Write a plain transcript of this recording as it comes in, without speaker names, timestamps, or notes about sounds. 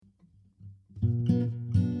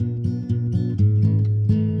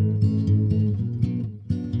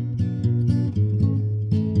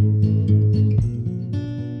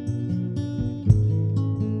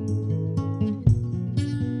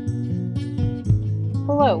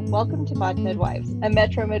Hello, welcome to Mod Midwives, a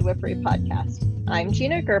Metro Midwifery podcast. I'm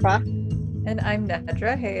Gina Gerbach. And I'm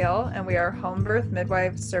Nedra Hale, and we are home birth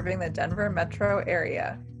midwives serving the Denver metro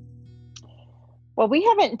area. Well, we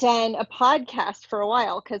haven't done a podcast for a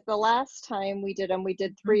while because the last time we did them, we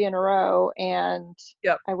did 3 in a row, and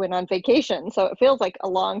I went on vacation. So it feels like a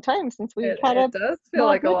long time since we've had a It does feel Mod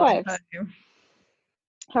like Midwives. A long time.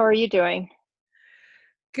 How are you doing?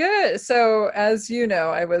 Good. So as you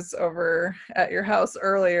know, I was over at your house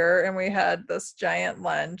earlier and we had this giant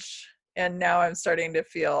lunch, and now I'm starting to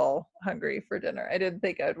feel hungry for dinner. I didn't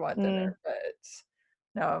think I'd want dinner, but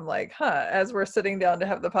now I'm like, as we're sitting down to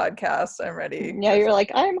have the podcast, I'm ready. Yeah, you're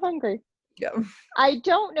like, I'm hungry. Yeah. I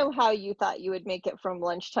don't know how you thought you would make it from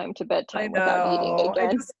lunchtime to bedtime without eating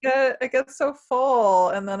again. I get so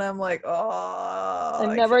full, and then I'm like, oh,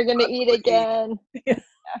 I'm never going to eat again. Yeah.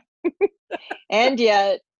 And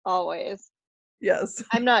yet, always. Yes.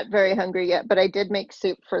 I'm not very hungry yet, but I did make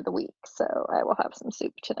soup for the week, so I will have some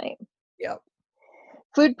soup tonight. Yep.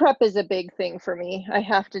 Food prep is a big thing for me. I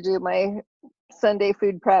have to do my Sunday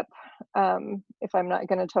food prep if I'm not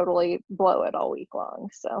going to totally blow it all week long.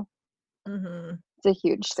 So it's a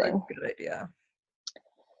huge thing. That's a good idea.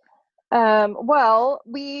 Well,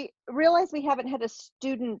 we realize we haven't had a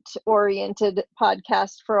student-oriented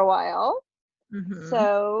podcast for a while.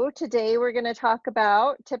 So today we're going to talk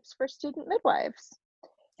about tips for student midwives.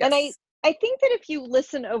 Yes. And I think that if you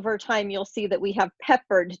listen over time, you'll see that we have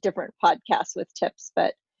peppered different podcasts with tips,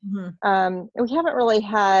 but we haven't really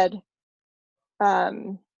had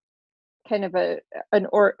kind of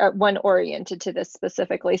one oriented to this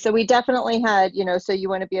specifically. So we definitely had, so you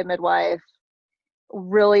want to be a midwife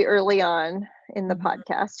really early on in the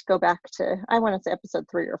podcast. Go back to, I want to say episode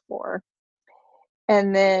 3 or 4.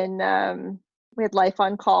 And then we had life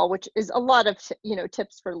on call, which is a lot of,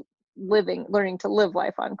 tips for learning to live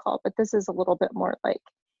life on call, but this is a little bit more like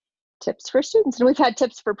tips for students. And we've had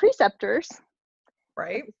tips for preceptors.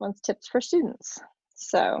 Right. This one's tips for students.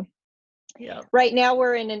 So yeah, right now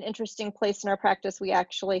we're in an interesting place in our practice. We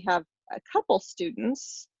actually have a couple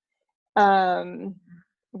students.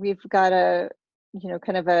 We've got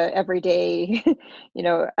kind of a everyday,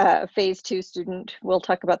 phase 2 student. We'll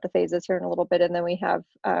talk about the phases here in a little bit. And then we have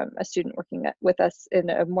a student working with us in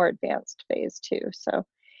a more advanced phase 2. So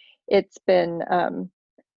it's been fun,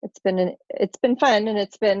 and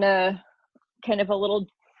it's been a kind of a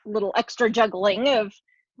little extra juggling of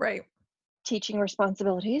teaching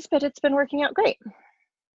responsibilities, but it's been working out great.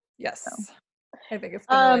 Yes. So, I think it's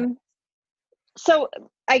been really So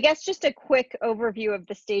I guess just a quick overview of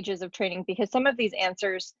the stages of training, because some of these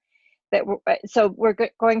answers that we're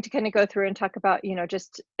going to kind of go through and talk about,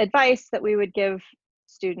 just advice that we would give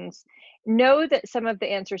students. Know that some of the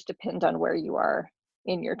answers depend on where you are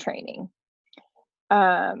in your training.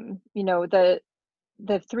 The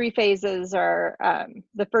 3 phases are,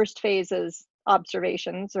 the first phase is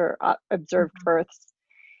observations or observed births.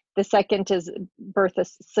 The second is birth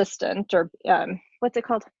assistant, or what's it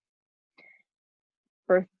called?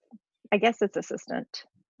 Birth, I guess it's assistant.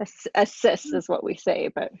 Assist is what we say,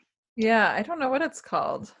 but yeah, I don't know what it's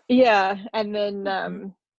called. Yeah, and then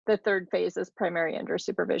the third phase is primary under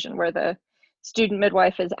supervision, where the student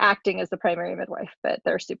midwife is acting as the primary midwife, but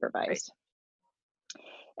they're supervised. Right.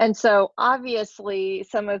 And so obviously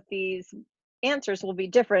some of these answers will be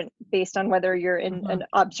different based on whether you're in an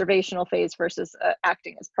observational phase versus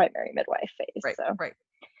acting as primary midwife phase.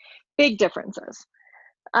 Big differences.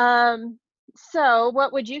 So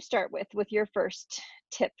what would you start with your first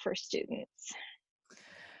tip for students?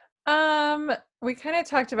 We kind of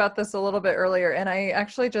talked about this a little bit earlier, and I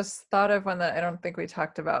actually just thought of one that I don't think we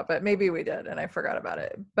talked about, but maybe we did and I forgot about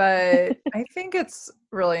it. But I think it's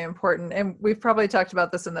really important, and we've probably talked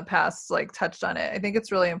about this in the past, like touched on it. I think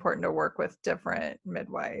it's really important to work with different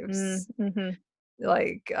midwives,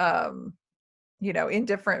 like, in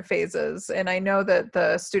different phases. And I know that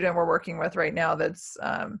the student we're working with right now that's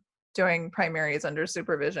doing primaries under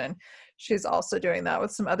supervision, she's also doing that with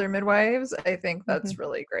some other midwives. I think that's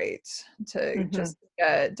really great to just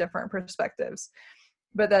get different perspectives.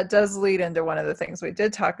 But that does lead into one of the things we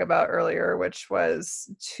did talk about earlier, which was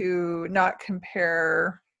to not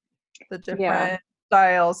compare the different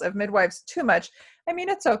styles of midwives too much. I mean,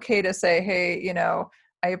 it's okay to say, hey,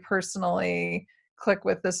 I personally click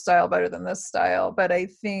with this style better than this style, but I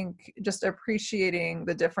think just appreciating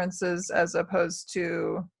the differences as opposed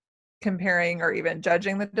to comparing or even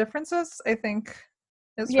judging the differences, I think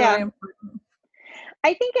is really important.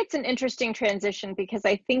 I think it's an interesting transition, because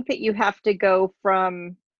I think that you have to go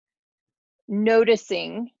from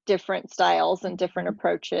noticing different styles and different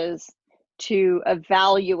approaches to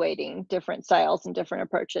evaluating different styles and different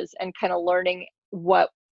approaches, and kind of learning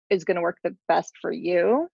what is going to work the best for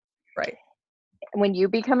you. Right. When you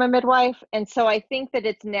become a midwife. And so I think that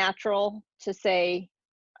it's natural to say,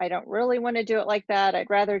 I don't really want to do it like that. I'd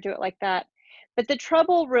rather do it like that. But the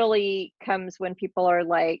trouble really comes when people are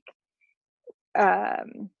like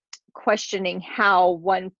questioning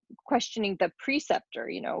the preceptor,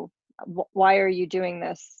 why are you doing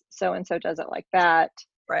this? So and so does it like that.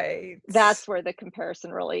 Right. That's where the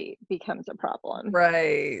comparison really becomes a problem.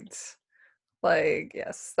 Right. Like,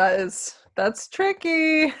 yes, that's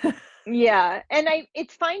tricky. Yeah. And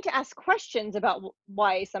it's fine to ask questions about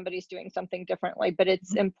why somebody's doing something differently, but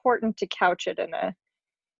it's important to couch it in a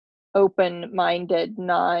open-minded,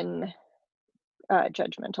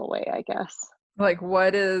 non-judgmental way, I guess. Like,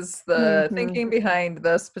 what is the thinking behind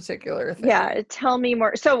this particular thing? Yeah, tell me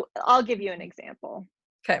more. So I'll give you an example.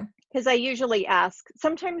 Okay. Because I usually ask,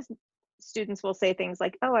 sometimes students will say things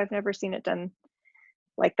like, oh, I've never seen it done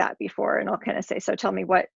like that before. And I'll kind of say, so tell me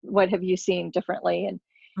what have you seen differently? And,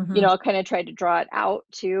 I'll kind of try to draw it out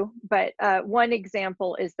too. But one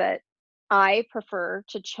example is that I prefer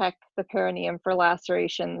to check the perineum for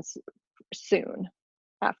lacerations soon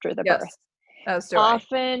after the birth. As do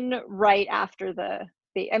often right after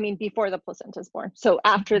before the placenta is born. So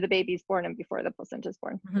after the baby's born and before the placenta is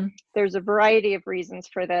born. There's a variety of reasons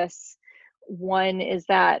for this. One is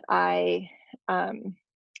that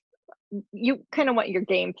you kind of want your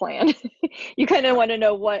game plan. You kind of want to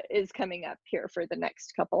know what is coming up here for the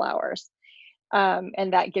next couple hours.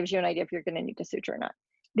 And that gives you an idea if you're going to need to suture or not.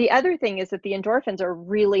 The other thing is that the endorphins are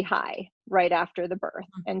really high right after the birth.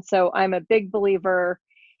 And so I'm a big believer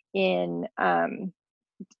in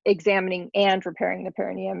examining and repairing the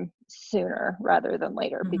perineum sooner rather than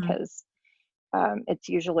later, because it's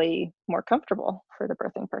usually more comfortable for the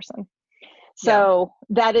birthing person. So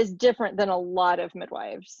that is different than a lot of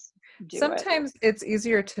midwives do. Sometimes it's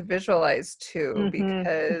easier to visualize too,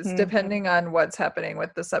 because depending on what's happening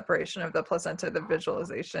with the separation of the placenta, the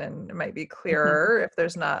visualization might be clearer if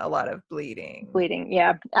there's not a lot of bleeding.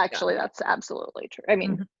 Yeah, actually, that's absolutely true. I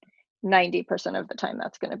mean, 90% of the time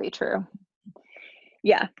that's going to be true.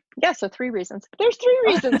 Yeah. So 3 reasons. There's 3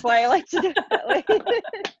 reasons why I like to do it that way.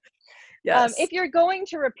 Yes. If you're going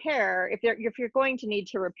to repair, if you're going to need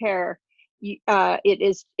to repair,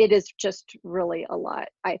 it is just really a lot,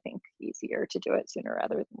 I think, easier to do it sooner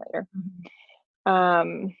rather than later.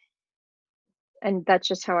 And that's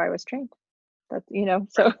just how I was trained. That's,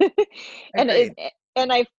 so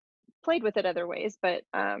and I've played with it other ways, but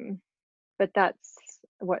that's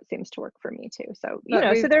what seems to work for me too. So,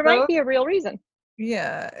 so there might be a real reason.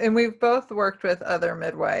 Yeah. And we've both worked with other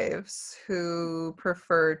midwives who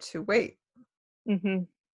prefer to wait.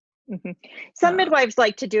 Some midwives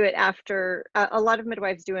like to do it after. A lot of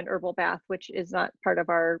midwives do an herbal bath, which is not part of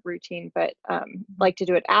our routine, but like to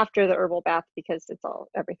do it after the herbal bath because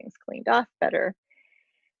everything's cleaned off better.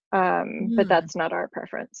 But that's not our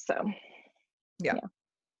preference. So yeah.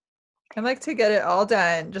 I like to get it all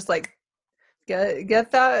done, just like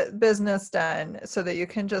get that business done so that you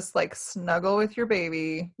can just like snuggle with your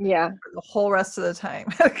baby for the whole rest of the time.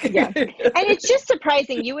 And it's just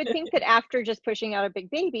surprising. You would think that after just pushing out a big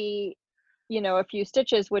baby, a few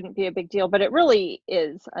stitches wouldn't be a big deal, but it really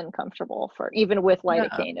is uncomfortable even with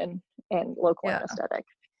lidocaine and local anesthetic.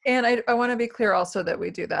 And I want to be clear also that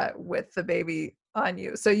we do that with the baby on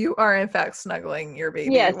you. So you are in fact snuggling your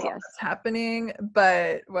baby while it's happening,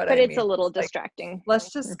 but it's a little distracting.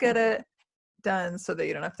 Let's just get it done so that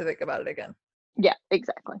you don't have to think about it again. Yeah,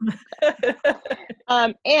 exactly.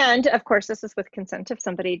 And of course, this is with consent. If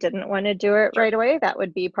somebody didn't want to do it right away, that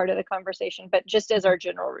would be part of the conversation. But just as our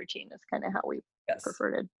general routine is kind of how we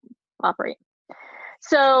prefer to operate.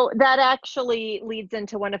 So that actually leads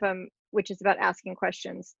into one of them, which is about asking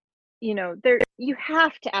questions. You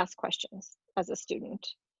have to ask questions as a student.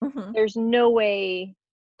 There's no way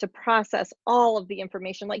to process all of the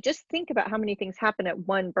information. Like, just think about how many things happen at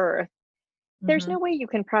one birth. There's no way you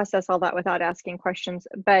can process all that without asking questions,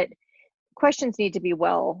 but questions need to be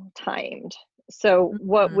well timed. So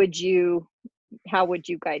how would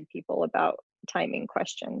you guide people about timing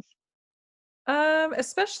questions?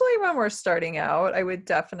 Especially when we're starting out, I would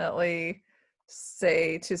definitely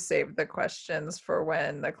say to save the questions for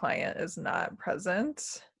when the client is not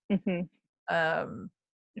present.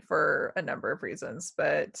 For a number of reasons,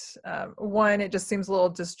 but one, it just seems a little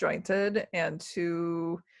disjointed, and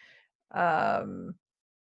 2,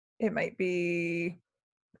 it might be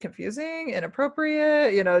confusing,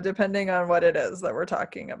 inappropriate, depending on what it is that we're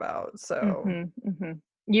talking about. So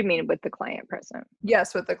you mean with the client present?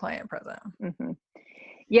 Yes, with the client present.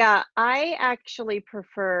 Yeah, I actually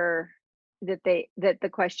prefer that the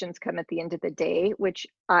questions come at the end of the day, which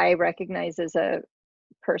I recognize as a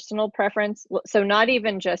personal preference. So not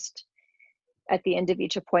even just at the end of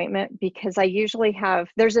each appointment, because I usually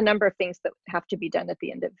there's a number of things that have to be done at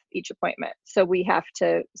the end of each appointment. So we have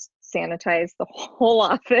to sanitize the whole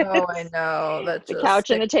office. Oh, I know. That the couch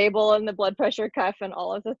and the table and the blood pressure cuff and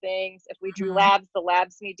all of the things. If we do labs, the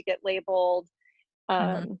labs need to get labeled.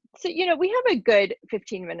 So, we have a good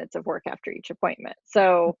 15 minutes of work after each appointment.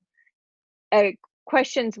 So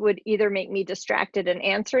questions would either make me distracted in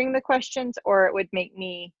answering the questions, or it would make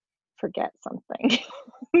me forget something.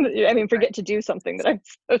 I mean, forget to do something that I'm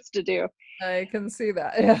supposed to do. I can see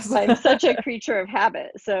that. Yes. I'm such a creature of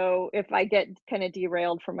habit. So if I get kind of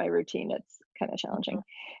derailed from my routine, it's kind of challenging.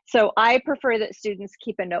 So I prefer that students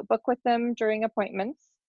keep a notebook with them during appointments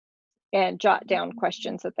and jot down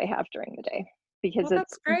questions that they have during the day, because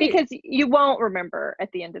because you won't remember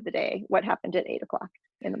at the end of the day what happened at 8:00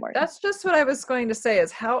 in the morning. That's just what I was going to say,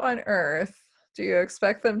 is how on earth do you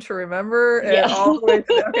expect them to remember it all the way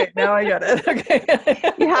to okay, now I get it. Okay.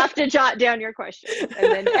 You have to jot down your questions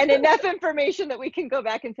and enough information that we can go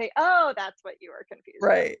back and say, oh, that's what you were confused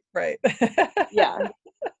Right. Yeah.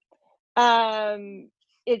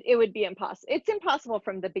 It would be impossible. It's impossible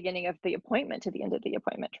from the beginning of the appointment to the end of the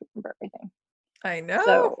appointment to remember everything. I know.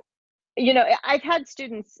 So, I've had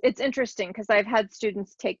students, it's interesting because I've had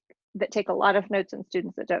students take a lot of notes and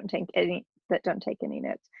students that don't take any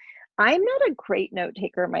notes. I'm not a great note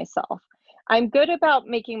taker myself. I'm good about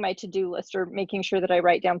making my to-do list or making sure that I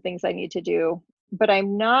write down things I need to do, but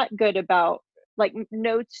I'm not good about, like,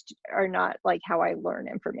 notes are not like how I learn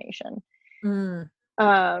information.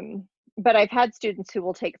 But I've had students who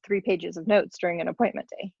will take 3 pages of notes during an appointment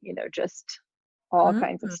day, just all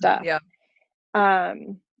kinds of stuff. Yeah.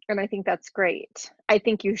 And I think that's great. I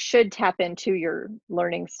think you should tap into your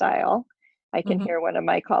learning style. I can hear one of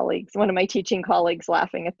my teaching colleagues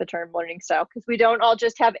laughing at the term learning style, because we don't all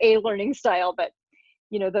just have a learning style, but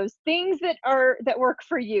those things that work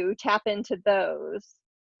for you, tap into those.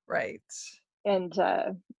 Right. And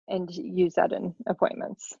use that in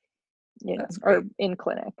appointments, or in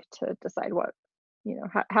clinic to decide what,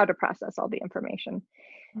 how to process all the information.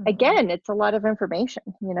 Again, it's a lot of information.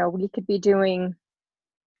 We could be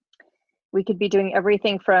doing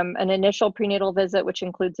everything from an initial prenatal visit, which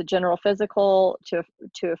includes a general physical, to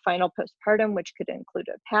a final postpartum, which could include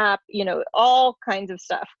a PAP. All kinds of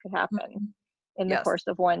stuff could happen in the course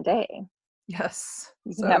of one day. Yes.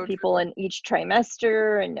 You can have people in each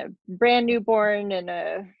trimester, and a brand newborn, and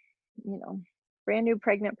a brand new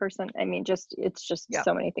pregnant person. I mean, it's just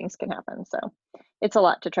so many things can happen. So it's a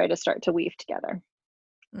lot to try to start to weave together.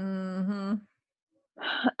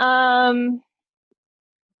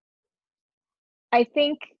 I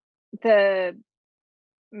think I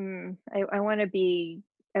want to be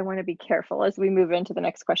careful as we move into the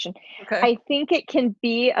next question. Okay. I think it can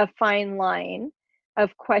be a fine line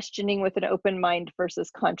of questioning with an open mind versus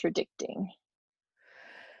contradicting.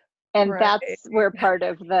 And that's where part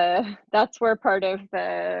of the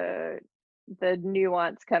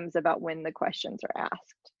nuance comes about when the questions are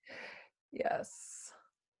asked.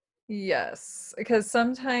 Yes, because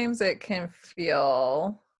sometimes it can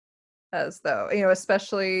feel as though,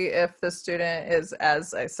 especially if the student is,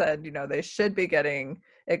 as I said, they should be getting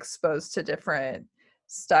exposed to different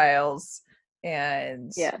styles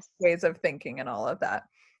and ways of thinking and all of that.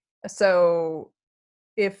 So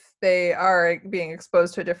if they are being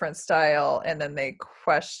exposed to a different style and then they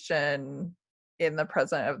question in the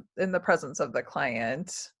presence of the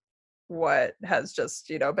client what has just,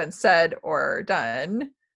 been said or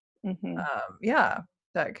done,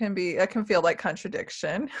 that can feel like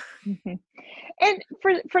contradiction. And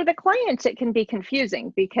for the client, it can be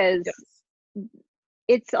confusing, because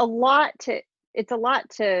it's a lot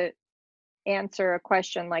to answer a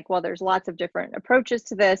question like, well, there's lots of different approaches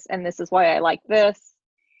to this, and this is why I like this,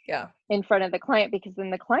 in front of the client, because then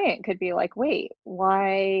the client could be like, wait,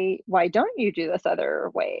 why don't you do this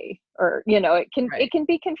other way? Or, it can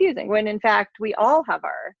be confusing, when in fact we all have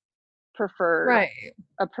our preferred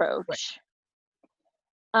approach.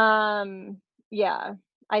 I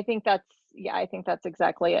think that's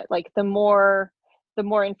exactly it. Like, the more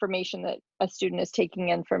information that a student is taking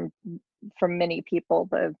in from many people,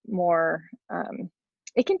 the more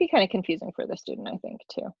it can be kind of confusing for the student, I think,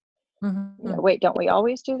 too. Wait, don't we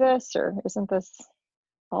always do this, or isn't this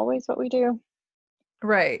always what we do?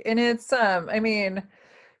 Right. And it's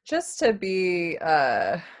just to be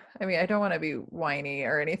I don't want to be whiny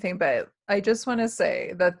or anything, but I just want to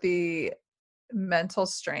say that the mental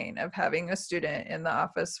strain of having a student in the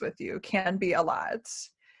office with you can be a lot.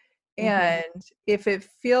 And if it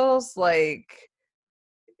feels like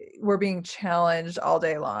we're being challenged all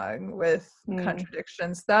day long with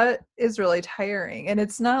contradictions, that is really tiring. And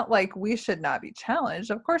it's not like we should not be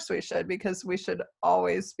challenged. Of course we should, because we should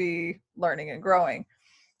always be learning and growing.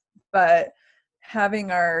 But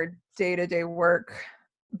having our day-to-day work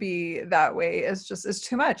be that way is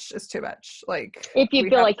too much. It's too much. Like, if you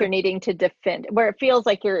feel like you're needing to defend, where it feels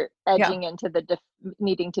like you're edging into the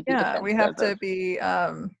needing to be defensive. We have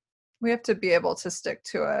to be able to stick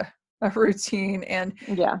to a routine, and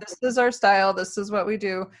this is our style, this is what we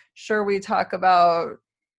do. Sure, we talk about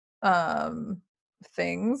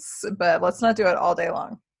things, but let's not do it all day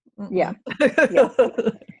long. And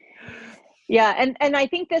I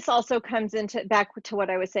think this also comes into back to what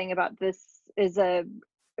I was saying about this is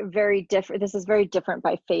very different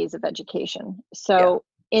by phase of education. So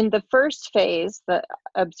in the first phase, the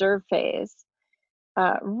observe phase,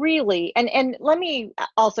 really, and let me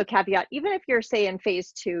also caveat, even if you're, say, in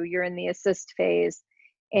phase 2, you're in the assist phase,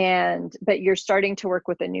 but you're starting to work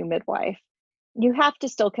with a new midwife, you have to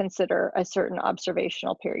still consider a certain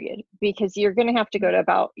observational period, because you're going to have to go to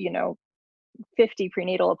about 50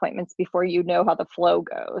 prenatal appointments before you know how the flow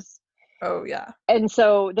goes. Oh yeah. And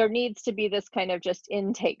so there needs to be this kind of just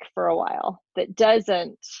intake for a while that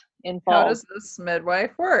doesn't involve, how does this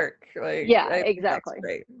midwife work? Like,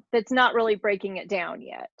 exactly. That's not really breaking it down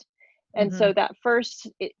yet. And so that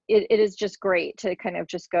first, it is just great to kind of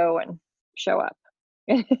just go and show up,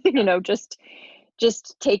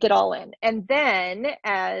 just take it all in. And then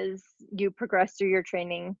as you progress through your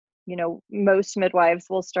training, most midwives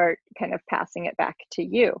will start kind of passing it back to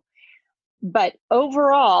you. But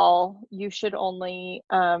overall, you should only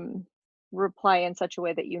reply in such a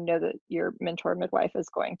way that that your mentor midwife is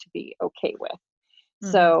going to be okay with.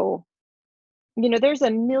 So, there's a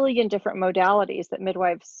million different modalities that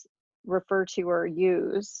midwives refer to or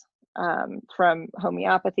use, from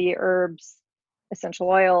homeopathy, herbs, essential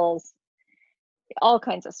oils, all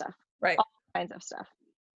kinds of stuff. Right. All kinds of stuff.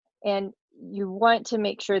 And you want to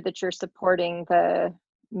make sure that you're supporting the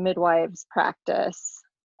midwives' practice,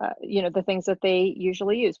 the things that they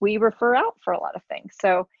usually use. We refer out for a lot of things.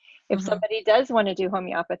 So if somebody does want to do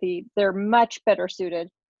homeopathy, they're much better suited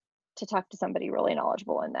to talk to somebody really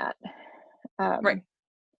knowledgeable in that. Right.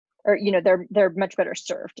 Or, they're much better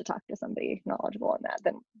served to talk to somebody knowledgeable in that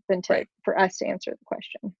than for us to answer the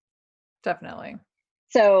question. Definitely.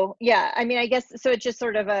 So, I guess, so it's just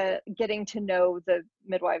sort of a getting to know the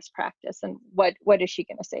midwife's practice and what is she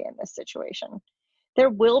going to say in this situation. There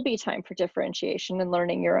will be time for differentiation and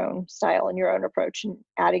learning your own style and your own approach and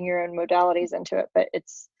adding your own modalities into it, but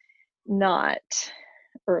it's not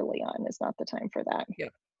early on, is not the time for that. Yeah.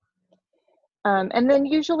 And then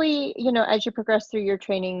usually, as you progress through your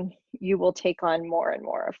training, you will take on more and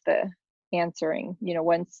more of the answering,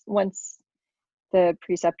 once the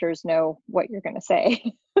preceptors know what you're going to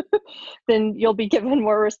say, then you'll be given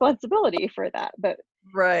more responsibility for that. But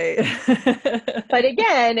right. But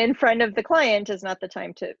again, in front of the client is not the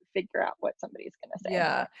time to figure out what somebody's going to say.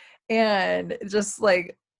 Yeah. And just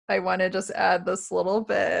like, I want to just add this little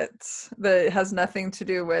bit that has nothing to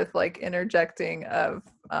do with like interjecting of,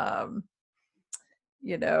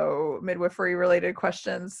 midwifery related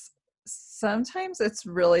questions. Sometimes it's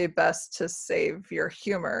really best to save your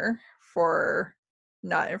humor for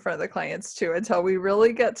not in front of the clients too, until we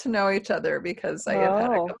really get to know each other, because I have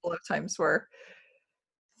had a couple of times where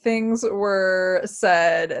things were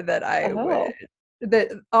said that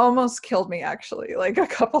that almost killed me, actually, like a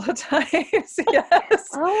couple of times. Yes.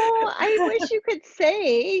 Oh, I wish you could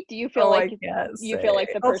say. Do you feel like you feel like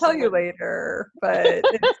the person? I'll tell you later, but it's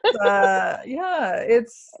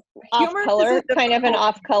it's off color, kind of an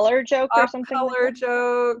off color joke or something. Off color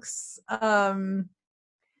jokes.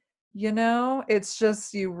 It's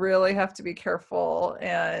just, you really have to be careful.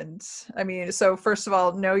 And so first of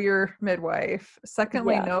all, know your midwife.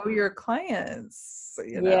 Secondly, know your clients.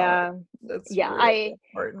 That's really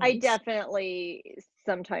important. I definitely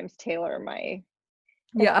sometimes tailor my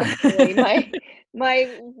my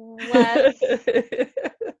less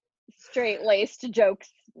straight-laced jokes,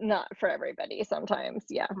 not for everybody sometimes.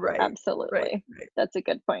 Absolutely. Right. That's a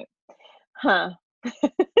good point. That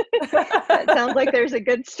sounds like there's a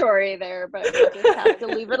good story there, but we'll just have to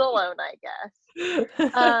leave it alone, I guess.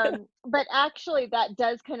 But actually, that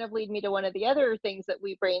does kind of lead me to one of the other things that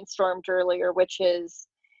we brainstormed earlier, which is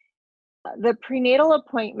the prenatal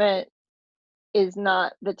appointment is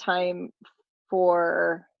not the time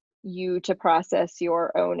for you to process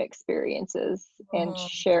your own experiences and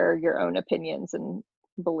share your own opinions and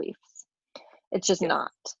beliefs. It's just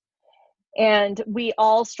not. And we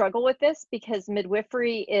all struggle with this because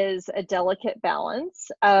midwifery is a delicate balance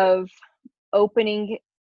of opening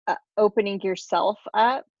yourself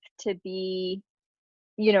up to be,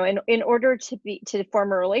 you know, in order to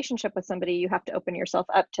form a relationship with somebody, you have to open yourself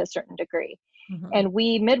up to a certain degree. And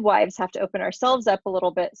we midwives have to open ourselves up a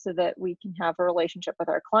little bit so that we can have a relationship with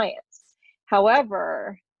our clients.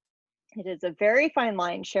 However, it is a very fine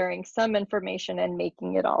line sharing some information and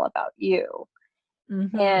making it all about you.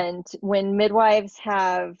 And when midwives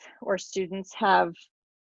have, or students have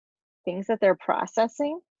things that they're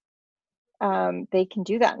processing, they can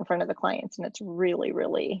do that in front of the clients, and it's really,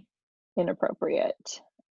 really inappropriate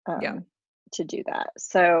to do that.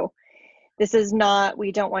 So this is not,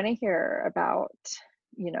 we don't want to hear about,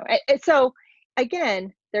 you know, so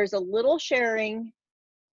again, there's a little sharing,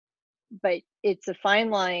 but it's a fine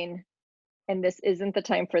line, and this isn't the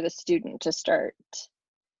time for the student to start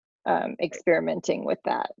experimenting with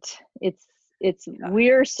that.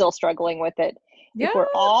 We're still struggling with it. Yeah. If we're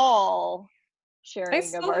all sharing I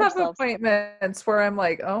still of have ourselves. appointments where I'm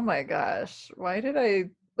like, oh my gosh, why did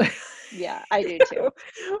I Yeah, I do too.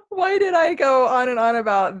 Why did I go on and on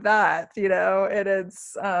about that? You know, and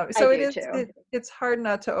it's it's hard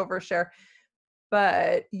not to overshare.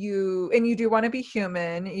 But you do want to be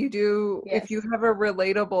human. You do, Yes. if you have a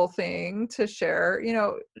relatable thing to share, you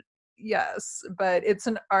know, yes, but it's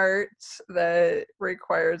an art that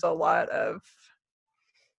requires a lot of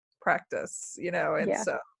practice, you know, and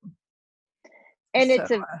so and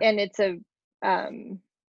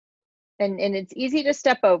it's easy to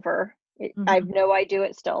step over. I know I do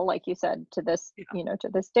it still, like you said, to this, you know, to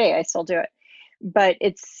this day, I still do it. But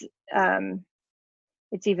it's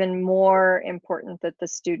even more important that the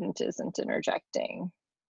student isn't interjecting.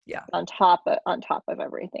 On top of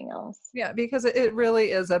everything else. Yeah, because it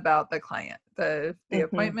really is about the client. The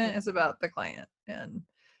appointment is about the client and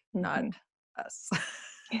not us.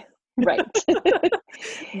 Right.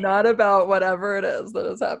 Not about whatever it is that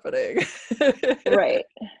is happening. Right.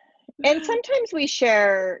 And sometimes we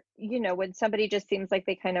share, you know, when somebody just seems like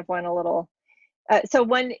they kind of want a little, so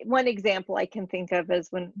one example I can think of is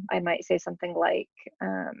when I might say something like,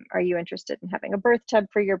 are you interested in having a birth tub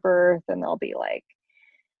for your birth? And they'll be like,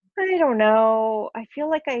 I don't know. I feel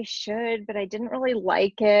like I should, but I didn't really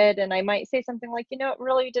like it. And I might say something like, you know, it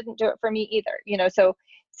really didn't do it for me either. You know, so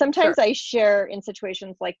sometimes I share in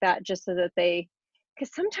situations like that just so that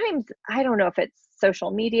because sometimes I don't know if it's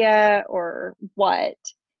social media or what,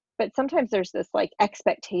 but sometimes there's this like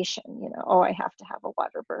expectation, you know, oh, I have to have a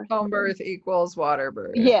water birth. Home birth equals water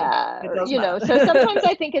birth. Yeah. You know, so sometimes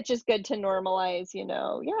I think it's just good to normalize, you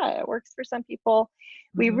know, yeah, it works for some people.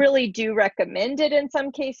 We really do recommend it in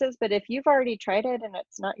some cases, but if you've already tried it and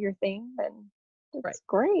it's not your thing, then it's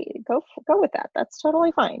great. Go with that. That's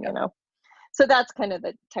totally fine, you know. So that's kind of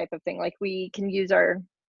the type of thing. Like we can use our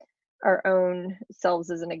own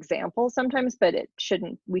selves as an example sometimes, but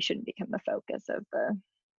we shouldn't become the focus of the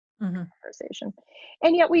conversation.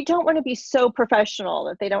 And yet we don't want to be so professional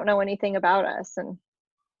that they don't know anything about us. And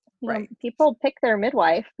you know, people pick their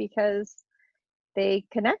midwife because they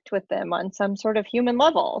connect with them on some sort of human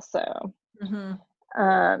level. So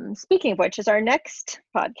speaking of which, is our next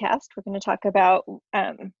podcast, we're going to talk about you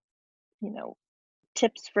know,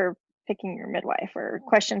 tips for picking your midwife or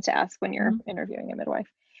questions to ask when you're interviewing a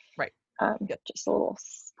midwife. Right. Just a little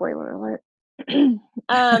spoiler alert.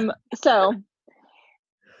 So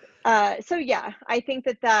yeah, I think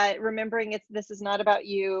that remembering this is not about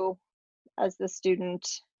you as the student.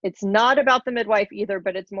 It's not about the midwife either,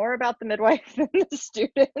 but it's more about the midwife than the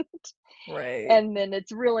student. Right. And then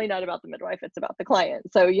it's really not about the midwife, it's about the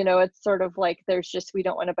client. So, you know, it's sort of like we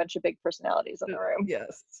don't want a bunch of big personalities in the room.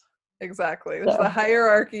 Yes, exactly. There's the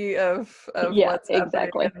hierarchy of what's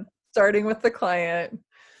happening, starting with the client,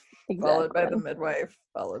 followed by the midwife,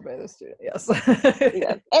 followed by the student. Yes.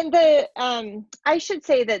 And I should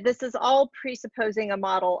say that this is all presupposing a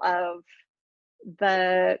model of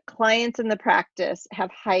the clients in the practice have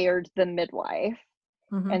hired the midwife,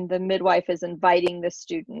 and the midwife is inviting the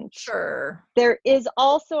student. Sure. There is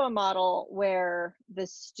also a model where the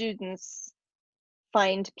students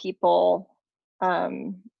find people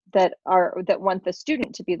that want the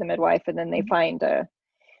student to be the midwife, and then they find a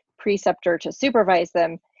preceptor to supervise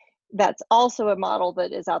them. That's also a model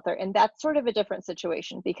that is out there, and that's sort of a different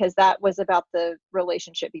situation because that was about the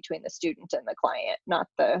relationship between the student and the client, not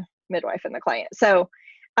the midwife and the client. So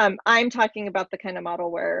I'm talking about the kind of model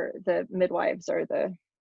where the midwives or the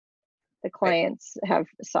clients have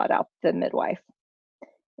sought out the midwife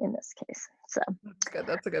in this case. So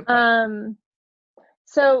that's a good point.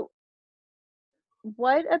 So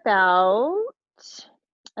what about,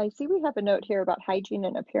 I see we have a note here about hygiene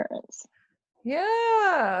and appearance.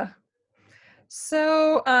 Yeah.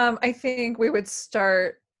 So I think we would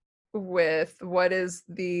start with what is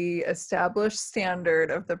the established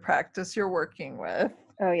standard of the practice you're working with.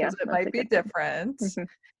 Oh yeah, because it might be different. Mm-hmm.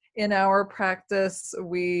 In our practice,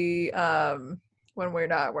 we when we're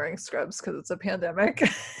not wearing scrubs because it's a pandemic.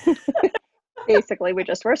 Basically, we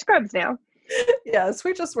just wear scrubs now. Yes,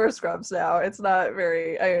 we just wear scrubs now. It's not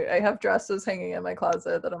very, I have dresses hanging in my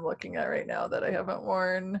closet that I'm looking at right now that I haven't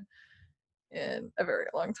worn in a very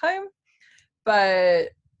long time. But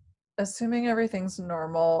assuming everything's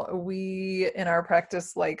normal, we in our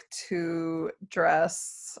practice like to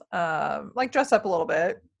dress up a little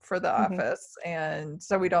bit for the office. And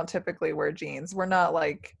so we don't typically wear jeans. We're not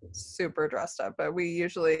like super dressed up, but we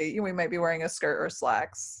might be wearing a skirt or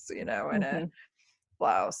slacks, and a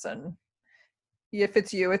blouse. And if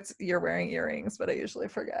it's you're wearing earrings, but I usually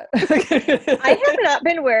forget. I have not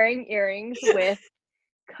been wearing earrings with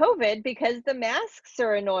COVID because the masks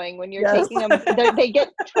are annoying when you're taking them. They get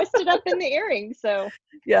twisted up in the earrings. So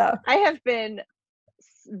yeah, I have been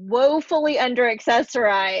woefully under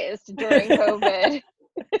accessorized during COVID.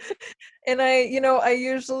 And I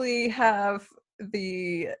usually have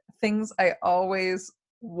the things I always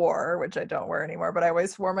wore, which I don't wear anymore, but I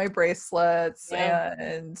always wore my bracelets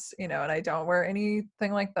and I don't wear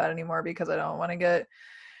anything like that anymore because I don't want to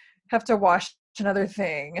have to wash another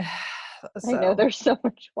thing. So. I know there's so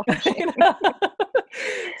much washing.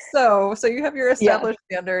 So you have your established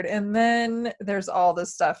standard, and then there's all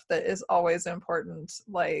this stuff that is always important,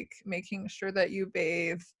 like making sure that you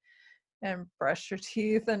bathe and brush your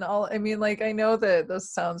teeth and all. I mean, like, I know that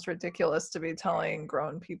this sounds ridiculous to be telling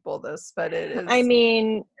grown people this, but it is. I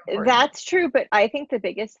mean, important. That's true, but I think the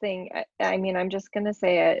biggest thing, I'm just going to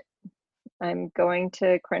say it. I'm going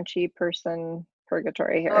to crunchy person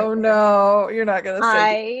purgatory here. Oh no, you're not going to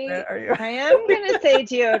say deodorant, are you? I am going to say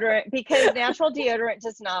deodorant because natural deodorant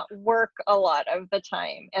does not work a lot of the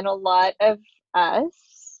time. And a lot of us,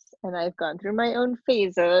 and I've gone through my own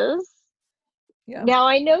phases. Yeah. Now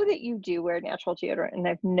I know that you do wear natural deodorant, and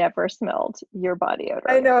I've never smelled your body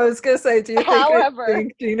odor. I know. I was gonna say, do you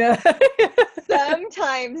think Gina?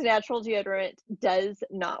 Sometimes natural deodorant does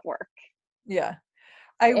not work. Yeah,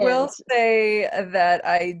 I will say that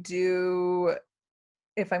I do.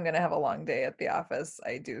 If I'm gonna have a long day at the office,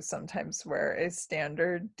 I do sometimes wear a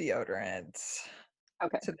standard deodorant.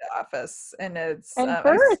 To the office, and it's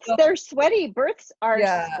births. They're sweaty. Births are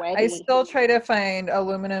sweaty. I still try to find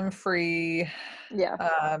aluminum free,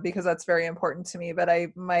 because that's very important to me. But I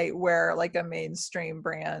might wear like a mainstream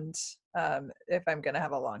brand if I'm gonna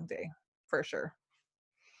have a long day, for sure.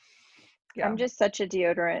 Yeah, I'm just such a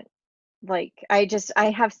deodorant. Like I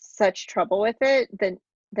have such trouble with it.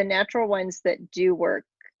 The natural ones that do work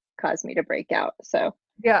cause me to break out. So.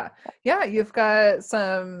 Yeah, you've got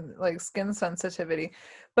some like skin sensitivity,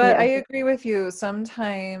 but I agree with you.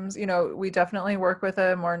 Sometimes, we definitely work with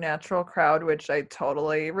a more natural crowd, which I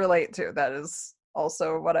totally relate to. That is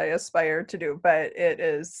also what I aspire to do, but it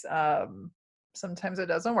is, sometimes it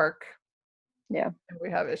doesn't work. Yeah. And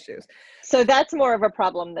we have issues. So that's more of a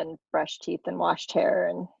problem than brushed teeth and washed hair.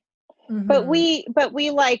 And, but we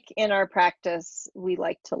like in our practice, we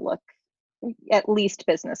like to look at least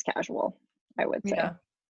business casual, I would say. Yeah.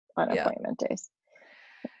 On appointment days.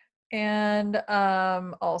 And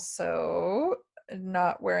also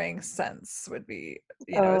not wearing scents would be,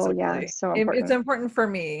 so important. It's important for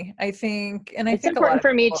me, I think. And I think important a lot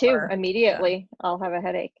for me too. Immediately I'll have a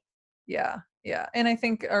headache. Yeah. And I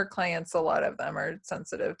think our clients, a lot of them are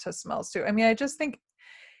sensitive to smells too. I mean, I just think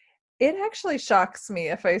it actually shocks me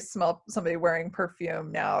if I smell somebody wearing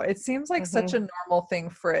perfume now. It seems like such a normal thing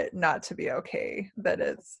for it not to be okay, that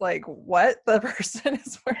it's like what the person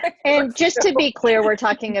is wearing. And perfume. Just to be clear, we're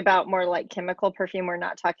talking about more like chemical perfume. We're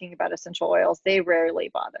not talking about essential oils. They rarely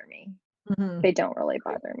bother me. They don't really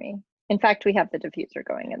bother me. In fact, we have the diffuser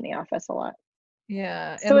going in the office a lot.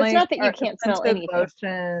 Yeah. So it's not that you can't smell anything.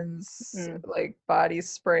 Lotions, like body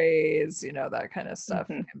sprays, that kind of stuff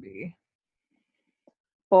can be.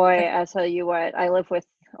 Boy, I'll tell you what, I live with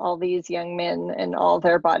all these young men and all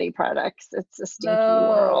their body products. It's a stinky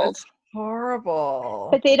world. It's horrible.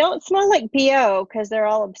 But they don't smell like BO because they're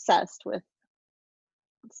all obsessed with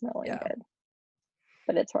smelling good.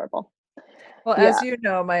 But it's horrible. Well, as you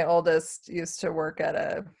know, my oldest used to work at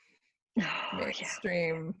a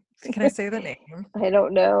mainstream. Can I say the name? I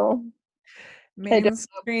don't know.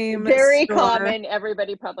 Mainstream, very common.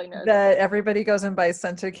 Everybody probably knows that. Everybody goes and buys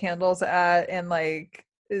scented candles at, and like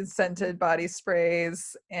scented body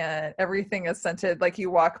sprays, and everything is scented. Like you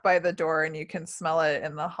walk by the door and you can smell it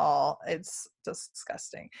in the hall. It's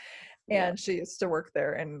disgusting. And she used to work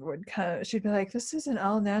there and she'd be like, this is an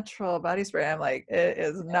all natural body spray. I'm like, it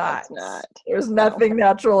is not. It's not. There's nothing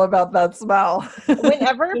natural about that smell.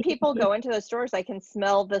 Whenever people go into the stores, I can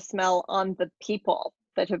smell the smell on the people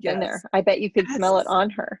that have been there. I bet you could smell it on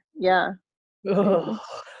her. Yeah.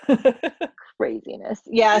 Craziness.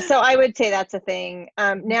 Yeah. So I would say that's a thing.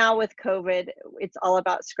 Now with COVID, it's all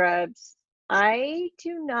about scrubs. I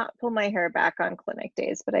do not pull my hair back on clinic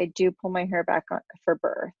days, but I do pull my hair back on for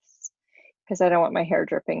births because I don't want my hair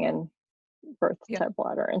dripping in birth tub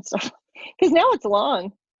water and stuff. Because now it's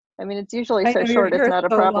long. I mean, it's usually so short, it's not a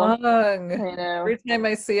problem. Long. I know. Every time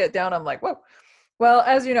I see it down, I'm like, whoa. Well,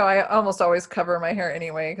 as you know, I almost always cover my hair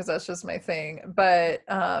anyway, because that's just my thing. But,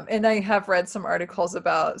 and I have read some articles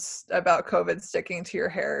about COVID sticking to your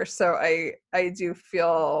hair. So I do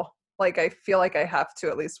feel like I have to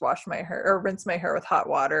at least wash my hair or rinse my hair with hot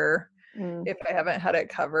water if I haven't had it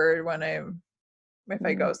covered if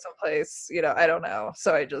I go someplace, I don't know.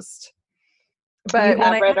 So I just, but you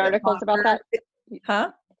have read articles about that?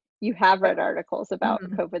 Huh? You have read articles about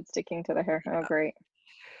COVID sticking to the hair. Oh, great.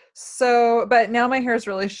 So, but now my hair is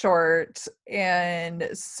really short. And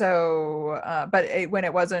so, but when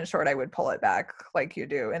it wasn't short, I would pull it back like you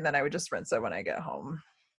do. And then I would just rinse it when I get home.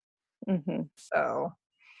 So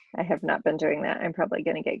I have not been doing that. I'm probably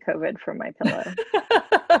going to get COVID from my pillow.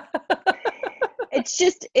 It's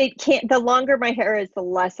just, the longer my hair is, the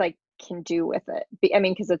less I can do with it. I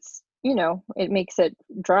mean, because it's, it makes it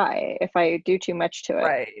dry. If I do too much to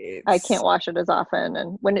it, I can't wash it as often.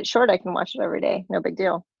 And when it's short, I can wash it every day. No big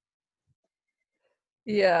deal.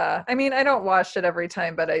 Yeah. I mean, I don't wash it every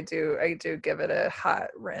time, but I do give it a hot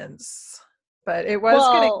rinse. But it was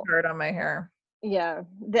getting hard on my hair. Yeah.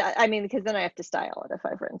 I mean, because then I have to style it if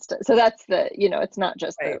I've rinsed it. So that's it's not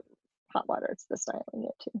just the hot water, it's the styling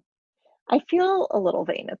it too. I feel a little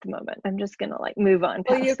vain at the moment. I'm just gonna move on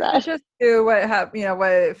past you that. Could just do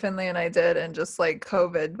what Finley and I did and just like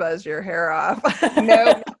COVID buzz your hair off.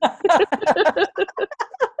 Nope.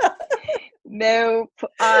 Nope.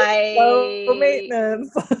 No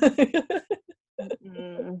maintenance.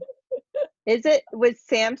 Was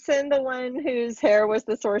Samson the one whose hair was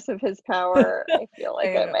the source of his power? I feel like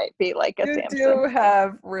it might be like a Samson. You do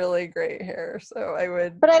have really great hair, so I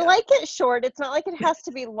would. But I like it short. It's not like it has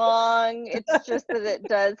to be long. It's just that it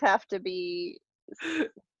does have to be.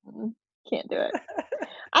 Can't do it.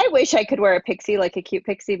 I wish I could wear a pixie, like a cute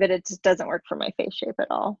pixie, but it just doesn't work for my face shape at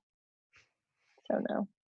all. So no.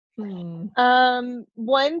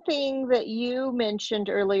 One thing that you mentioned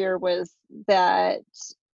earlier was that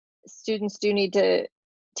students do need to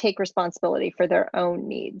take responsibility for their own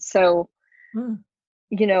needs. So,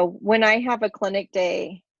 when I have a clinic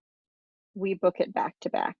day, we book it back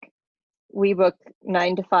to back. We book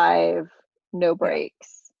 9 to 5, no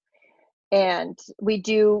breaks. And we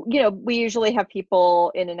do, we usually have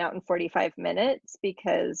people in and out in 45 minutes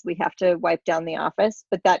because we have to wipe down the office,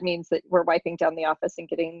 but that means that we're wiping down the office and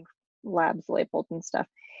getting labs labeled and stuff.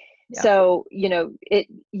 Yeah. So,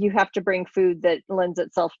 you have to bring food that lends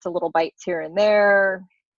itself to little bites here and there.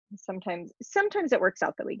 Sometimes it works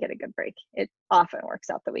out that we get a good break. It often works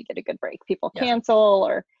out that we get a good break. People cancel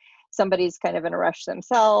or somebody's kind of in a rush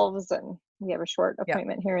themselves and we have a short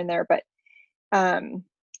appointment here and there,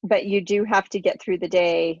 but you do have to get through the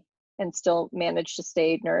day and still manage to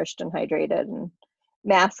stay nourished and hydrated, and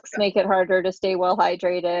masks make it harder to stay well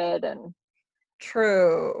hydrated. And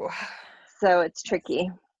true. So it's tricky.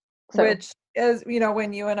 Which is,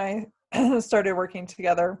 when you and I started working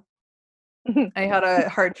together, I had a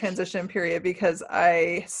hard transition period because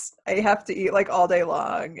I have to eat like all day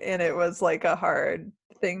long, and it was like a hard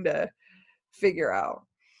thing to figure out.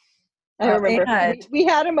 I remember we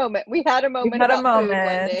had a moment. We had a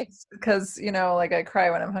moment because like I cry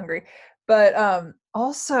when I'm hungry. But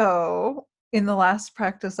also in the last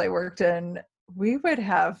practice I worked in, we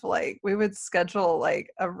would schedule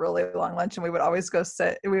like a really long lunch, and we would always go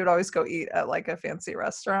eat at like a fancy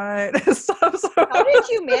restaurant and stuff. So how did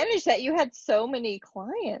you manage that? You had so many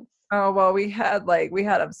clients. Oh, well, we had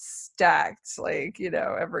them stacked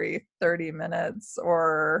every 30 minutes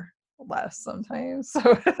or less sometimes.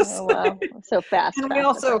 So wow. So fast. And we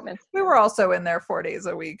were also in there 4 days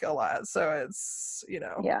a week a lot. So it's,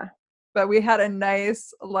 yeah. But we had a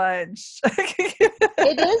nice lunch.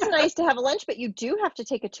 It is nice to have a lunch, but you do have to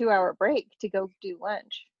take a 2-hour break to go do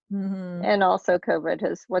lunch. And also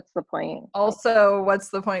COVID what's the point? Also, what's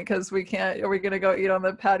the point? Because are we going to go eat on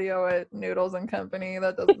the patio at Noodles and Company?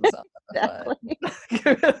 That doesn't sound exactly.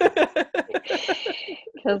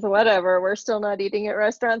 Because whatever, we're still not eating at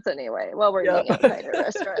restaurants anyway. Well, we're eating outside at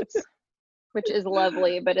restaurants. which is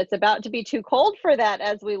lovely, but it's about to be too cold for that,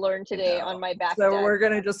 as we learned today on my back so deck. we're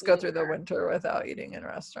gonna just go through the winter without eating in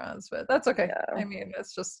restaurants, but that's okay. Yeah. I mean,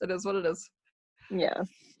 it's just, it is what it is. Yeah.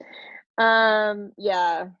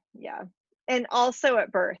 Yeah. And also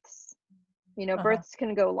at births, births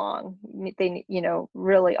can go long. They,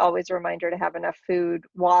 really always a reminder to have enough food,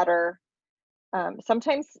 water.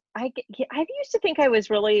 Sometimes I used to think I was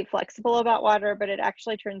really flexible about water, but it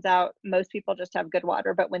actually turns out most people just have good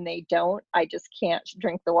water. But when they don't, I just can't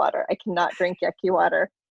drink the water. I cannot drink yucky water.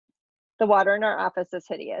 The water in our office is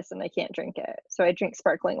hideous and I can't drink it. So I drink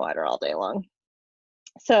sparkling water all day long.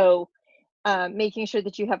 So making sure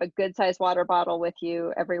that you have a good sized water bottle with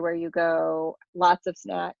you everywhere you go, lots of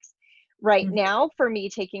snacks. Right now, for me,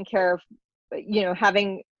 taking care of,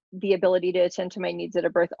 having the ability to attend to my needs at a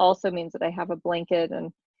birth also means that I have a blanket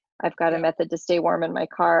and I've got a method to stay warm in my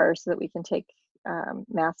car so that we can take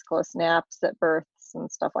maskless naps at births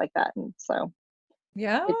and stuff like that. And so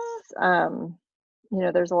it's,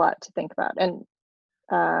 there's a lot to think about. And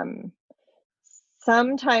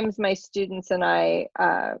sometimes my students and I,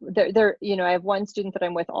 I have one student that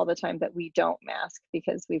I'm with all the time that we don't mask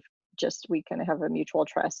because we kind of have a mutual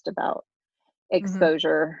trust about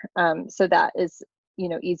exposure. So that is,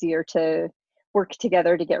 easier to work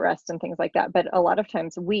together to get rest and things like that. But a lot of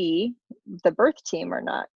times the birth team,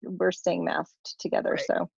 we're staying masked together. Right.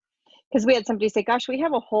 So, because we had somebody say, gosh, we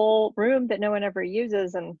have a whole room that no one ever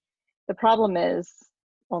uses. And the problem is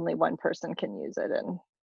only one person can use it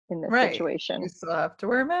in this situation. You still have to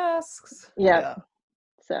wear masks. Yeah.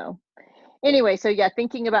 So anyway,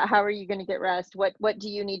 thinking about how are you going to get rest? What do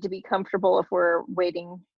you need to be comfortable if we're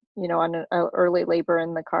waiting, on an early labor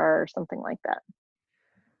in the car or something like that?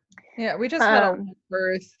 Yeah, we just had a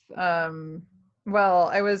birth. Well,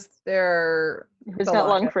 I was there. It was not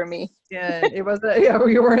long for me. And it wasn't,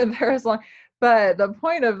 we weren't there as long. But the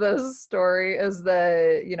point of this story is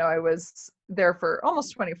that, I was there for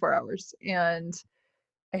almost 24 hours and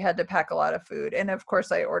I had to pack a lot of food. And of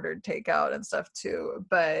course I ordered takeout and stuff too.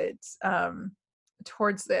 But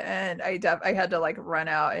towards the end, I had to like run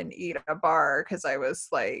out and eat at a bar because I was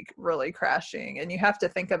like really crashing. And you have to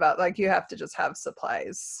think about, like, you have to just have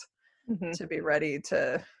supplies to be ready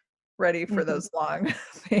for those long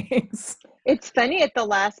things. It's funny, at the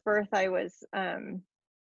last birth I was,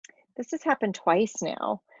 this has happened twice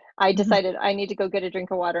now. I decided I need to go get a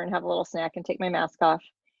drink of water and have a little snack and take my mask off.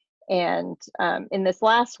 And in this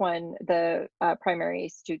last one, the primary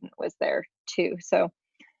student was there too. So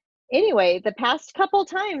anyway, the past couple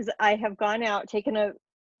times I have gone out, taken a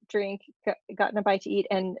drink, gotten a bite to eat,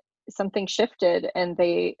 and something shifted and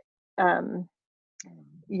they,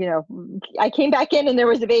 I came back in and there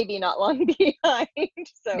was a baby not long behind.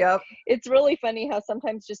 So it's really funny how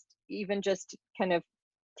sometimes just kind of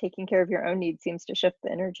taking care of your own needs seems to shift the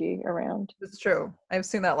energy around. It's true. I've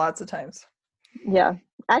seen that lots of times. Yeah.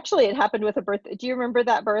 Actually, it happened with a birth. Do you remember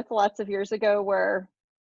that birth lots of years ago where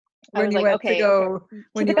when you went to go,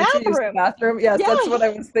 when you went to use the bathroom? Yes, that's what I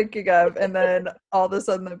was thinking of. And then all of a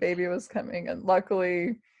sudden the baby was coming, and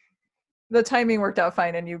luckily the timing worked out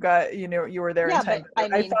fine and you got, you were there in time.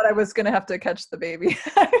 I thought I was going to have to catch the baby.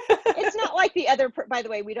 It's not like the other, by the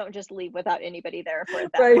way, we don't just leave without anybody there for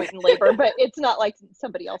at that point in labor, but it's not like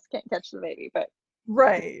somebody else can't catch the baby, but.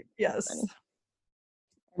 Right. Yes.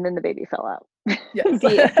 And then the baby fell out. Yes.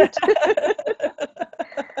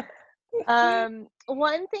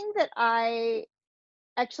 One thing that I'm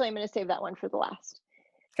going to save that one for the last.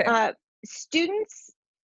 Okay. Students,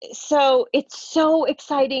 so it's so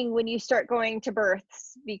exciting when you start going to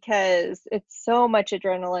births because it's so much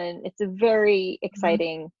adrenaline. It's very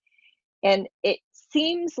exciting. And it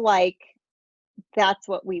seems like that's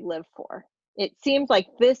what we live for. It seems like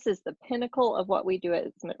this is the pinnacle of what we do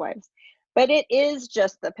as midwives, but it is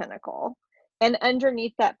just the pinnacle. And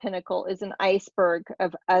underneath that pinnacle is an iceberg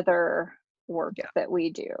of other work that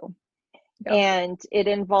we do. And it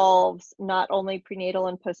involves not only prenatal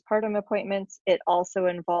and postpartum appointments, it also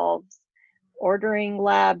involves ordering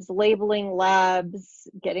labs, labeling labs,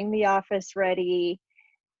 getting the office ready,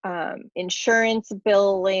 insurance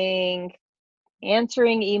billing,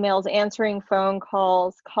 answering emails, answering phone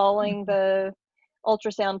calls, calling the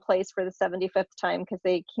ultrasound place for the 75th time because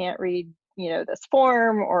they can't read, this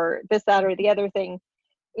form or this, that, or the other thing.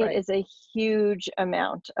 It is a huge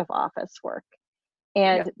amount of office work.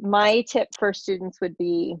 And my tip for students would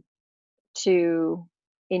be to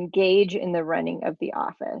engage in the running of the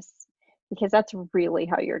office, because that's really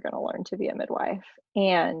how you're going to learn to be a midwife.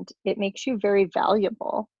 And it makes you very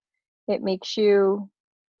valuable. It makes you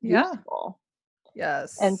useful.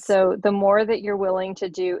 Yes. And so the more that you're willing to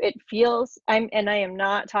do, it feels, I am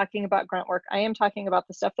not talking about grunt work. I am talking about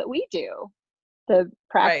the stuff that we do. the Right.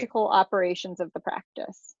 practical operations of the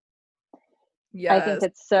practice. I think Yes.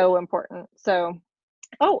 it's so important. So,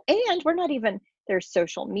 oh, and we're not even, there's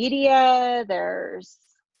social media, there's,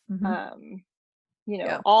 Mhm.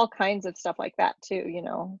 Yeah. all kinds of stuff like that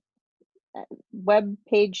too, web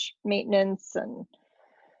page maintenance and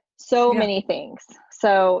so Yeah. many things.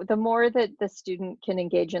 So the more that the student can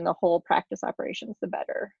engage in the whole practice operations, the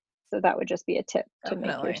better. So that would just be a tip to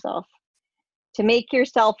Definitely. make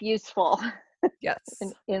yourself useful Yes.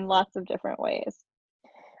 in lots of different ways.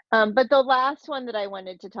 But the last one that I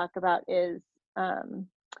wanted to talk about is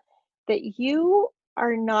that you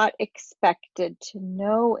are not expected to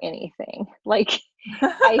know anything. Like,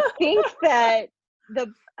 I think that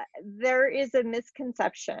there is a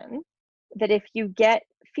misconception that if you get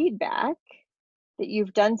feedback, that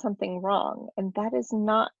you've done something wrong, and that is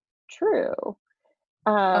not true.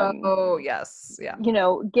 Oh, yes. Yeah.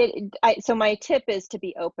 So my tip is to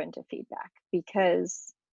be open to feedback,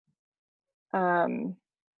 um,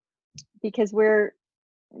 because you're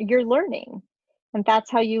learning, and that's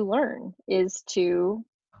how you learn, is to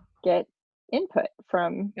get input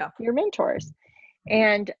from Yeah. your mentors.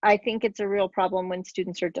 And I think it's a real problem when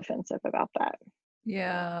students are defensive about that.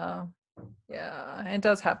 Yeah. Yeah. It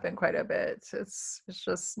does happen quite a bit. It's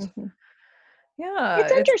just, Hmm. yeah,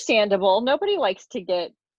 It's it's understandable. Nobody likes to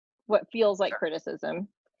get what feels like sure. criticism,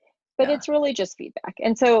 but Yeah. it's really just feedback.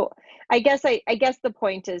 And so I guess the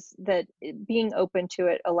point is that being open to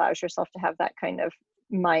it allows yourself to have that kind of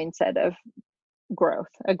mindset of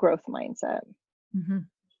a growth mindset. Mhm.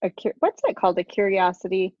 What's that called? A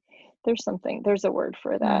curiosity. There's a word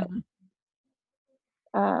for that. Mm.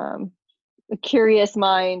 Um, a curious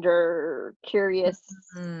mind, or curious,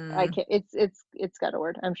 I Mm. can't, it's got a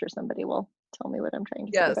word. I'm sure somebody will tell me what I'm trying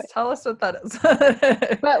to say, Yes. Tell us what that is.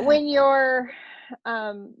 but when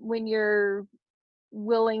you're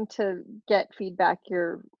willing to get feedback,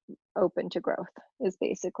 you're open to growth, is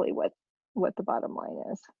basically what the bottom line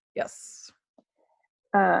is. Yes.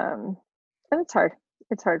 um and it's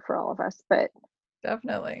hard for all of us,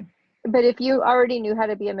 Definitely. but if you already knew how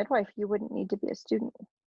to be a midwife, you wouldn't need to be a student.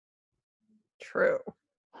 True.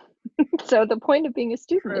 So the point of being a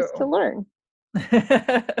student is to True. learn.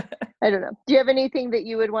 I don't know. Do you have anything that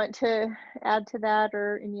you would want to add to that,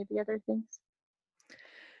 or any of the other things?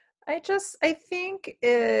 I think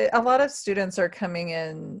a lot of students are coming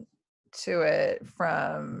in to it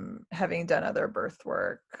from having done other birth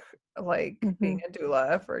work, like Mm-hmm. being a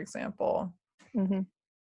doula, for example. Mm-hmm.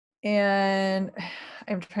 And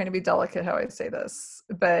I'm trying to be delicate how I say this,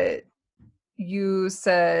 but you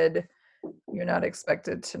said you're not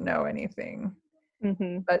expected to know anything.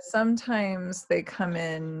 Mm-hmm. But sometimes they come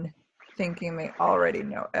in thinking they already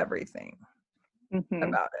know everything Mm-hmm.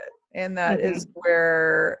 about it. And that Mm-hmm. is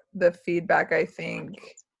where the feedback, I think,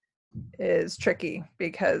 is tricky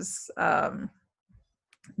because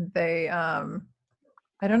they,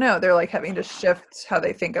 I don't know, they're like having to shift how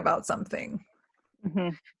they think about something Mm-hmm.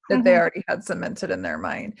 that they Mm-hmm. already had cemented in their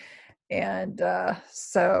mind. And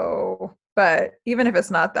but even if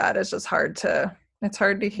it's not that, it's hard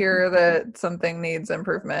to hear that something needs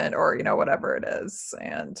improvement, or, whatever it is.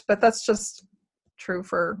 But that's just true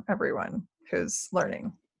for everyone who's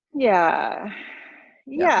learning. Yeah.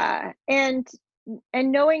 Yeah. Yeah.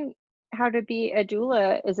 And knowing how to be a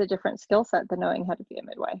doula is a different skill set than knowing how to be a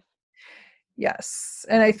midwife. Yes.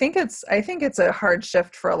 And I think it's a hard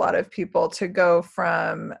shift for a lot of people to go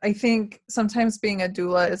from, I think sometimes being a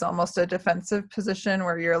doula is almost a defensive position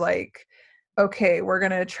where you're like, okay, Mm-hmm.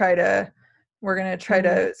 we're going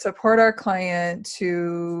to support our client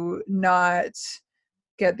to not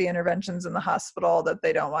get the interventions in the hospital that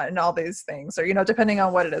they don't want, and all these things, or, depending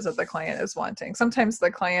on what it is that the client is wanting. Sometimes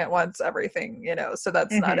the client wants everything, so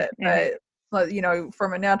that's not it. Mm-hmm. Mm-hmm. But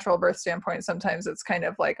from a natural birth standpoint, sometimes it's kind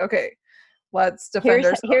of like, okay, let's defend Here's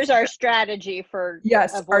ourselves. our strategy for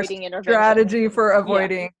Yes, our avoiding interventions. strategy for Yeah.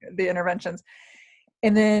 avoiding the interventions.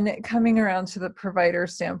 And then coming around to the provider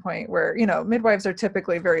standpoint, where, midwives are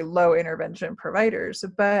typically very low intervention providers,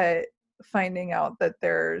 but finding out that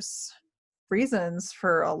there's reasons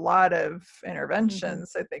for a lot of Mm-hmm.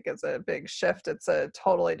 interventions, I think is a big shift. It's a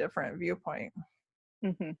totally different viewpoint.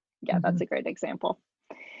 Mm-hmm. Yeah, that's Mhm. a great example.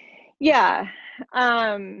 Yeah.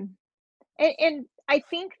 And I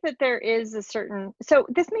think that there is a certain, so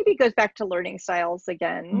this maybe goes back to learning styles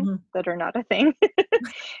again Mhm. that are not a thing.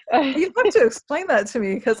 You have to explain that to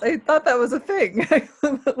me, because I thought that was a thing.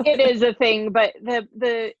 It is a thing, but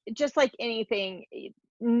the just like anything,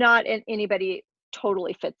 not anybody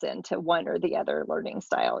totally fits into one or the other learning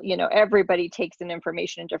style. Everybody takes in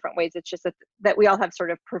information in different ways. It's just that we all have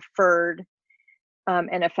sort of preferred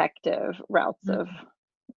and effective routes of Mhm.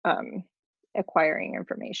 um, acquiring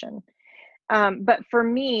information. But for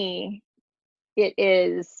me, it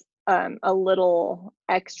is a little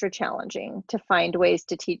extra challenging to find ways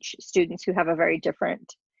to teach students who have a very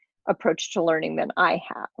different approach to learning than I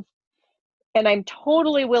have. And I'm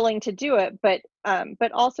totally willing to do it, but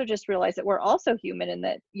also just realize that we're also human, and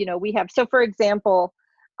that, you know, we have, so for example,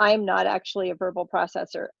 I'm not actually a verbal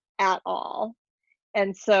processor at all.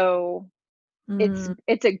 And so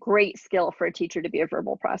it's a great skill for a teacher to be a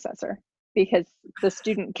verbal processor, because the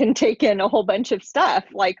student can take in a whole bunch of stuff.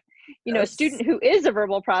 Like, you know, a student who is a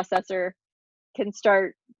verbal processor can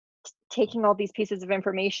start taking all these pieces of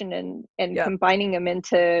information and combining them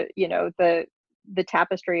into, you know, the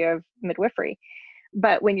tapestry of midwifery.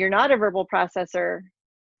 But when you're not a verbal processor,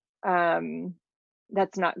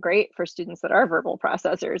 that's not great for students that are verbal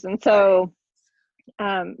processors. And so,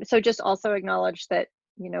 so just also acknowledge that,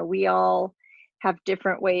 you know, we all have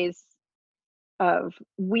different ways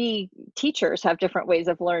we teachers have different ways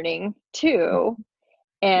of learning too.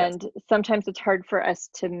 And sometimes it's hard for us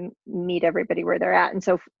to meet everybody where they're at. And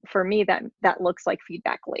so for me, that looks like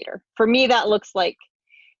feedback later. For me, that looks like,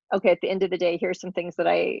 okay, at the end of the day, here's some things that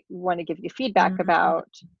I want to give you feedback about.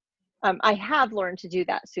 I have learned to do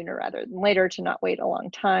that sooner rather than later, to not wait a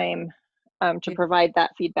long time to provide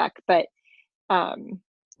that feedback. But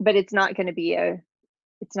it's not going to be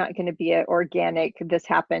a organic, this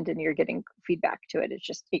happened and you're getting feedback to it. It's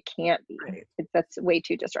just, it can't be. That's way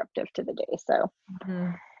too disruptive to the day. So,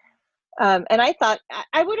 and I thought,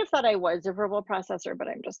 I would have thought I was a verbal processor, but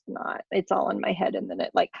I'm just not. It's all in my head, and then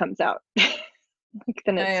it like comes out. Like,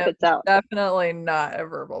 then it spits out. Definitely not a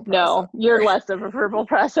verbal processor. No, you're less of a verbal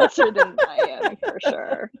processor than I am, for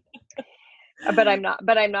sure. But I'm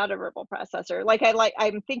not a verbal processor. Like,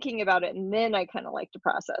 I'm thinking about it, and then I kind of like to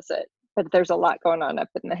process it. But there's a lot going on up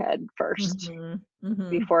in the head first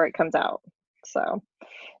before it comes out. So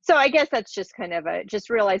I guess that's just kind of just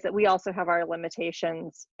realize that we also have our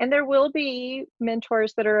limitations, and there will be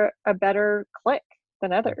mentors that are a better click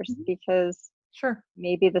than others, because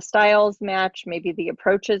maybe the styles match, maybe the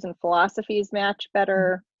approaches and philosophies match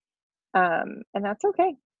better. And that's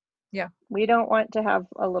okay. Yeah. We don't want to have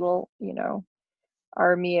a little, you know,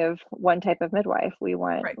 army of one type of midwife. We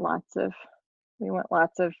want lots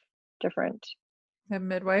of different. A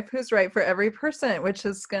midwife who's right for every person, which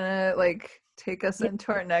is gonna like take us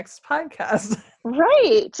into our next podcast.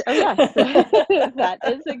 Right. Oh yes.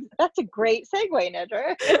 That's a great segue,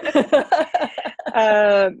 Nedra.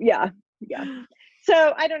 Yeah.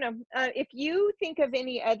 So I don't know if you think of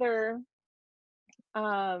any other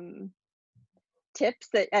tips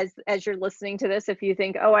that as you're listening to this, if you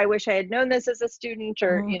think, oh, I wish I had known this as a student,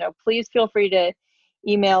 or you know, please feel free to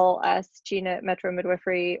email us, Gina at Metro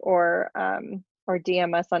Midwifery, or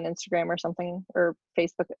DM us on Instagram or something, or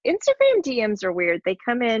Facebook. Instagram DMs are weird. They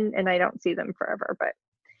come in and I don't see them forever, but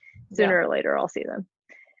sooner or later I'll see them.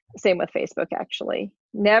 Same with Facebook, actually.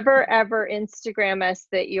 Never ever Instagram us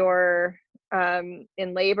that you're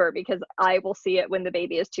in labor, because I will see it when the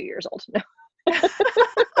baby is 2 years old. No.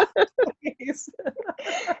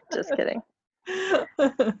 Just kidding.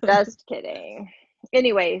 Just kidding.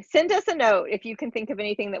 Anyway, send us a note if you can think of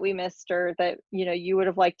anything that we missed, or that, you know, you would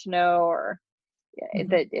have liked to know, or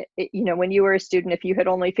that, you know, when you were a student, if you had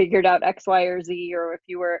only figured out X, Y, or Z, or if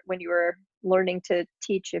you were, when you were learning to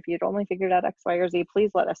teach, if you'd only figured out X, Y, or Z,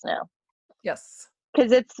 please let us know. Yes.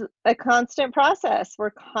 Because it's a constant process.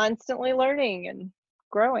 We're constantly learning and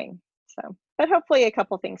growing. So, but hopefully a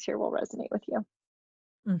couple things here will resonate with you.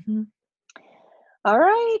 All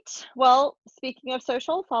right. Well, speaking of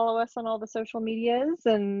social, follow us on all the social medias,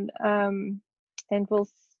 and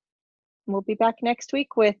we'll be back next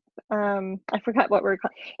week with I forgot what we're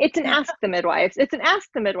calling. It's an Ask the Midwives. It's an Ask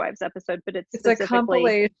the Midwives episode, but it's a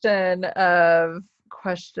compilation of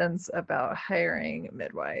questions about hiring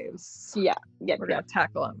midwives. Yeah. We're gonna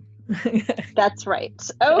tackle them. That's right.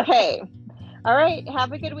 Okay. All right.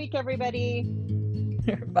 Have a good week, everybody.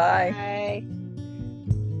 Bye. Bye.